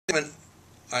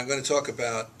I'm going to talk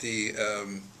about the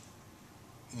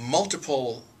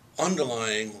multiple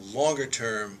underlying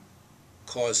longer-term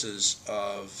causes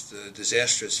of the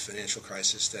disastrous financial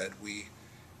crisis that we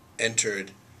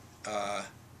entered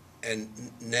and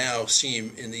now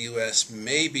seem in the U.S.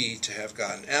 maybe to have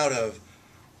gotten out of,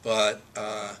 but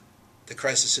the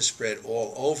crisis has spread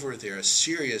all over. There are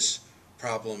serious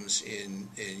problems in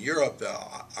Europe.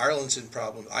 Ireland's in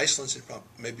problem, Iceland's in problem,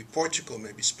 maybe Portugal,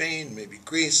 maybe Spain, maybe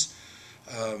Greece.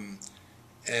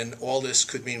 And all this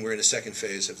could mean we're in a second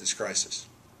phase of this crisis.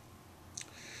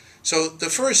 So the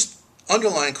first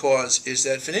underlying cause is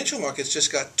that financial markets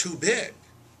just got too big.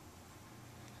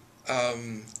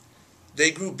 They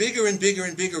grew bigger and bigger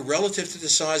and bigger relative to the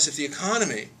size of the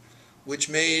economy, which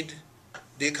made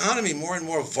the economy more and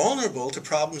more vulnerable to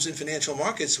problems in financial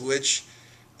markets, which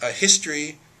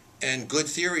history and good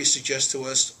theory suggest to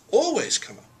us always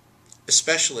come up,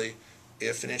 especially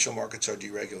if financial markets are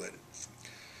deregulated.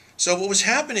 So what was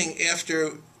happening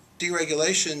after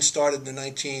deregulation started in the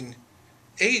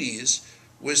 1980s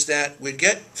was that we'd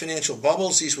get financial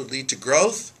bubbles. These would lead to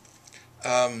growth,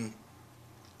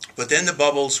 but then the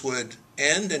bubbles would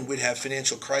end and we'd have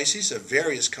financial crises of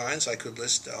various kinds. I could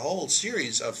list a whole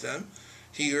series of them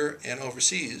here and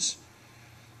overseas.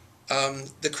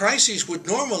 The crises would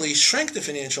normally shrink the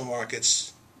financial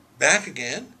markets back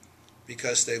again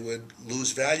because they would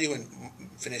lose value and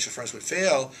financial firms would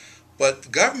fail.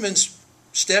 But governments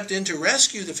stepped in to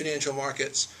rescue the financial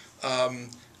markets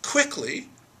quickly,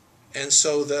 and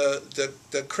so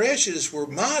the crashes were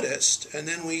modest, and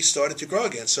then we started to grow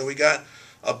again. So we got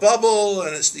a bubble,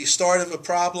 and it's the start of a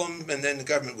problem, and then the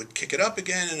government would kick it up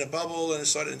again, and a bubble, and it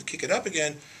started to kick it up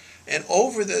again. And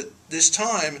over this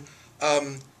time,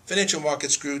 financial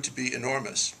markets grew to be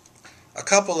enormous. A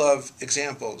couple of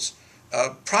examples.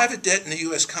 Private debt in the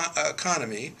U.S.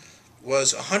 economy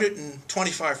was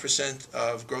 125%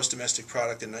 of gross domestic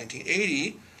product in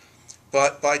 1980,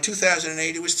 but by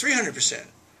 2008 it was 300%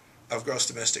 of gross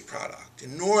domestic product.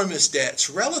 Enormous debts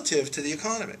relative to the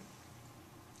economy.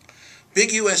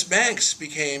 Big U.S. banks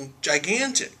became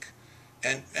gigantic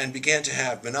and began to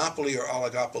have monopoly or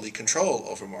oligopoly control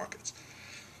over markets.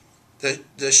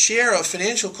 The share of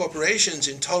financial corporations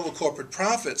in total corporate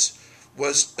profits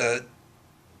was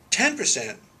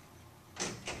 10%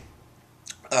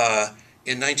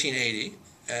 in 1980,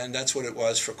 and that's what it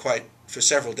was for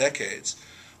several decades.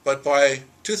 But by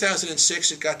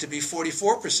 2006, it got to be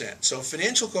 44%. So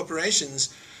financial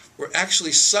corporations were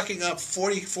actually sucking up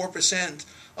 44%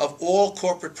 of all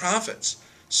corporate profits.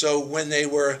 So when they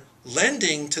were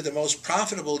lending to the most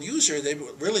profitable user, they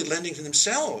were really lending to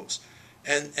themselves.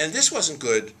 And this wasn't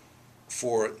good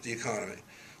for the economy.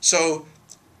 So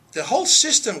the whole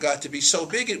system got to be so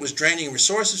big it was draining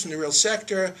resources from the real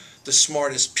sector. The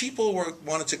smartest people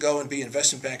wanted to go and be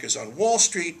investment bankers on Wall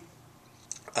Street.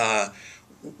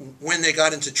 When they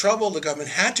got into trouble, the government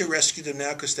had to rescue them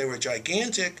now because they were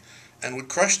gigantic and would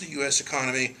crush the U.S.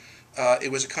 economy.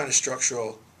 It was a kind of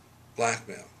structural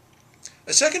blackmail.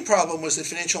 A second problem was that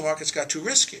financial markets got too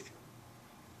risky.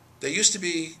 They used to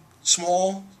be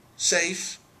small,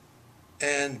 safe,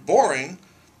 and boring,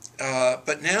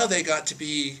 but now they got to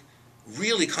be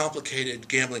really complicated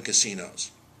gambling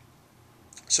casinos.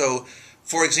 So,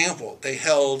 for example, they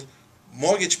held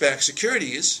mortgage-backed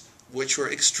securities, which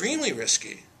were extremely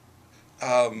risky,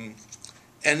 and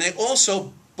they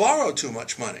also borrowed too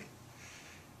much money.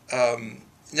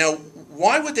 Now,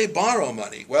 why would they borrow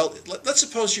money? Well, let's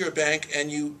suppose you're a bank and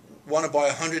you want to buy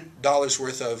 $100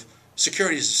 worth of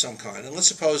securities of some kind, and let's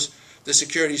suppose the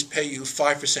securities pay you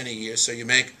 5% a year, so you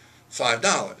make $5.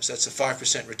 That's a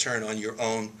 5% return on your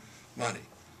own money.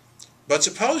 But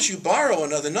suppose you borrow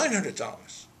another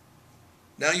 $900.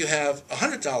 Now you have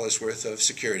 $100 worth of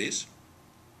securities,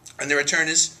 and the return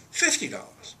is $50.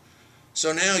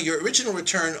 So now your original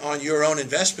return on your own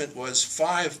investment was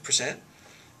 5%,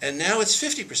 and now it's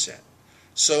 50%.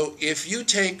 So if you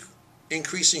take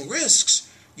increasing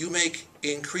risks, you make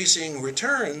increasing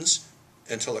returns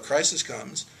until a crisis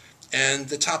comes, and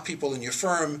the top people in your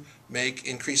firm make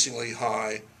increasingly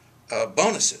high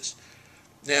bonuses.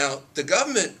 Now, the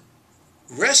government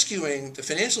rescuing the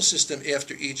financial system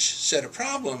after each set of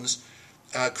problems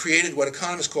created what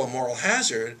economists call moral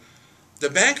hazard. The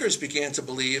bankers began to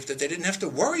believe that they didn't have to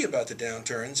worry about the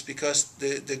downturns because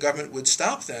the government would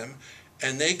stop them,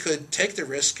 and they could take the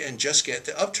risk and just get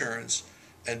the upturns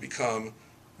and become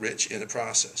rich in the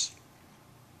process.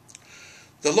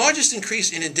 The largest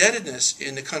increase in indebtedness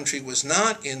in the country was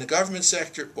not in the government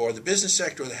sector or the business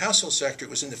sector or the household sector.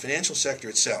 It was in the financial sector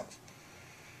itself.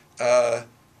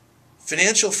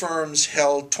 Financial firms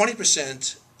held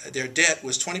 20%, their debt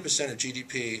was 20% of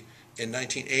GDP in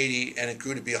 1980, and it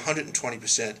grew to be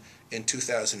 120% in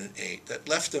 2008. That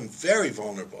left them very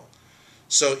vulnerable.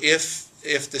 So if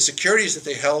the securities that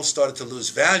they held started to lose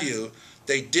value,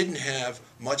 they didn't have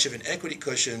much of an equity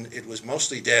cushion. It was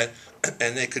mostly debt,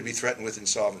 and they could be threatened with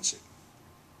insolvency.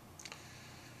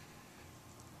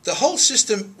 The whole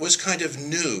system was kind of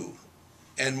new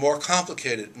and more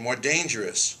complicated, more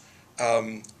dangerous,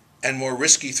 and more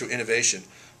risky through innovation.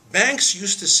 Banks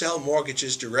used to sell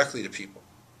mortgages directly to people.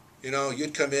 You know,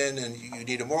 you'd come in and you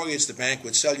need a mortgage, the bank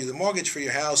would sell you the mortgage for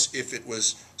your house if it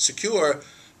was secure,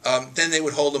 then they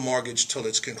would hold the mortgage till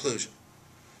its conclusion.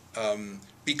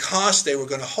 Because they were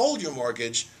going to hold your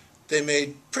mortgage, they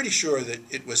made pretty sure that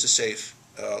it was a safe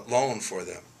loan for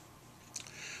them.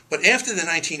 But after the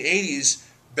 1980s,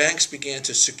 banks began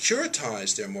to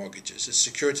securitize their mortgages.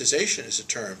 Securitization is a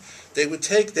term. They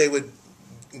would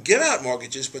give out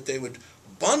mortgages, but they would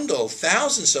bundle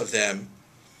thousands of them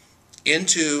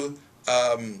into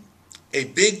a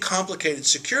big complicated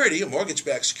security, a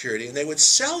mortgage-backed security, and they would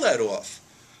sell that off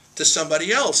to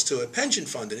somebody else, to a pension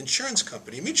fund, an insurance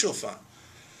company, a mutual fund.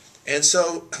 And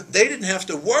so they didn't have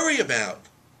to worry about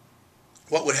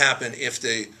what would happen if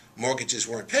the mortgages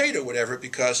weren't paid or whatever,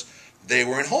 because they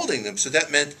weren't holding them. So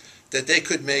that meant that they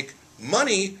could make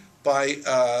money by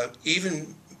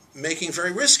even making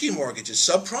very risky mortgages,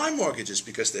 subprime mortgages,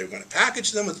 because they were going to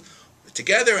package them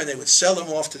together and they would sell them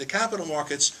off to the capital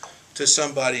markets to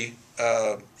somebody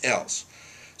else.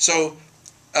 So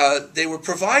they were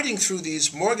providing through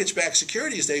these mortgage-backed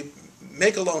securities. They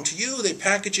make a loan to you, they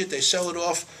package it, they sell it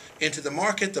off into the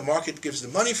market gives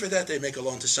them money for that, they make a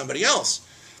loan to somebody else.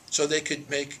 So they could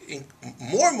make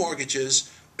more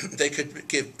mortgages, they could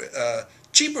give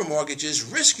cheaper mortgages,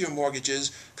 riskier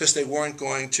mortgages, because they weren't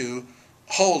going to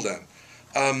hold them.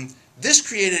 This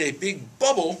created a big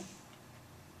bubble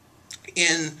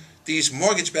in these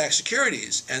mortgage-backed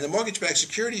securities, and the mortgage-backed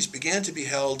securities began to be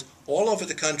held all over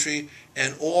the country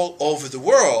and all over the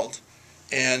world.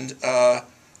 And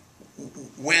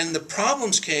when the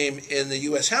problems came in the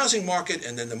U.S. housing market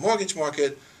and then the mortgage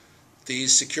market,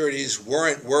 these securities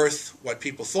weren't worth what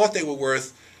people thought they were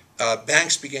worth.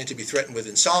 Banks began to be threatened with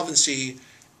insolvency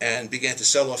and began to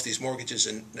sell off these mortgages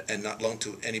and not loan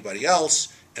to anybody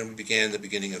else, and we began the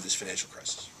beginning of this financial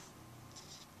crisis.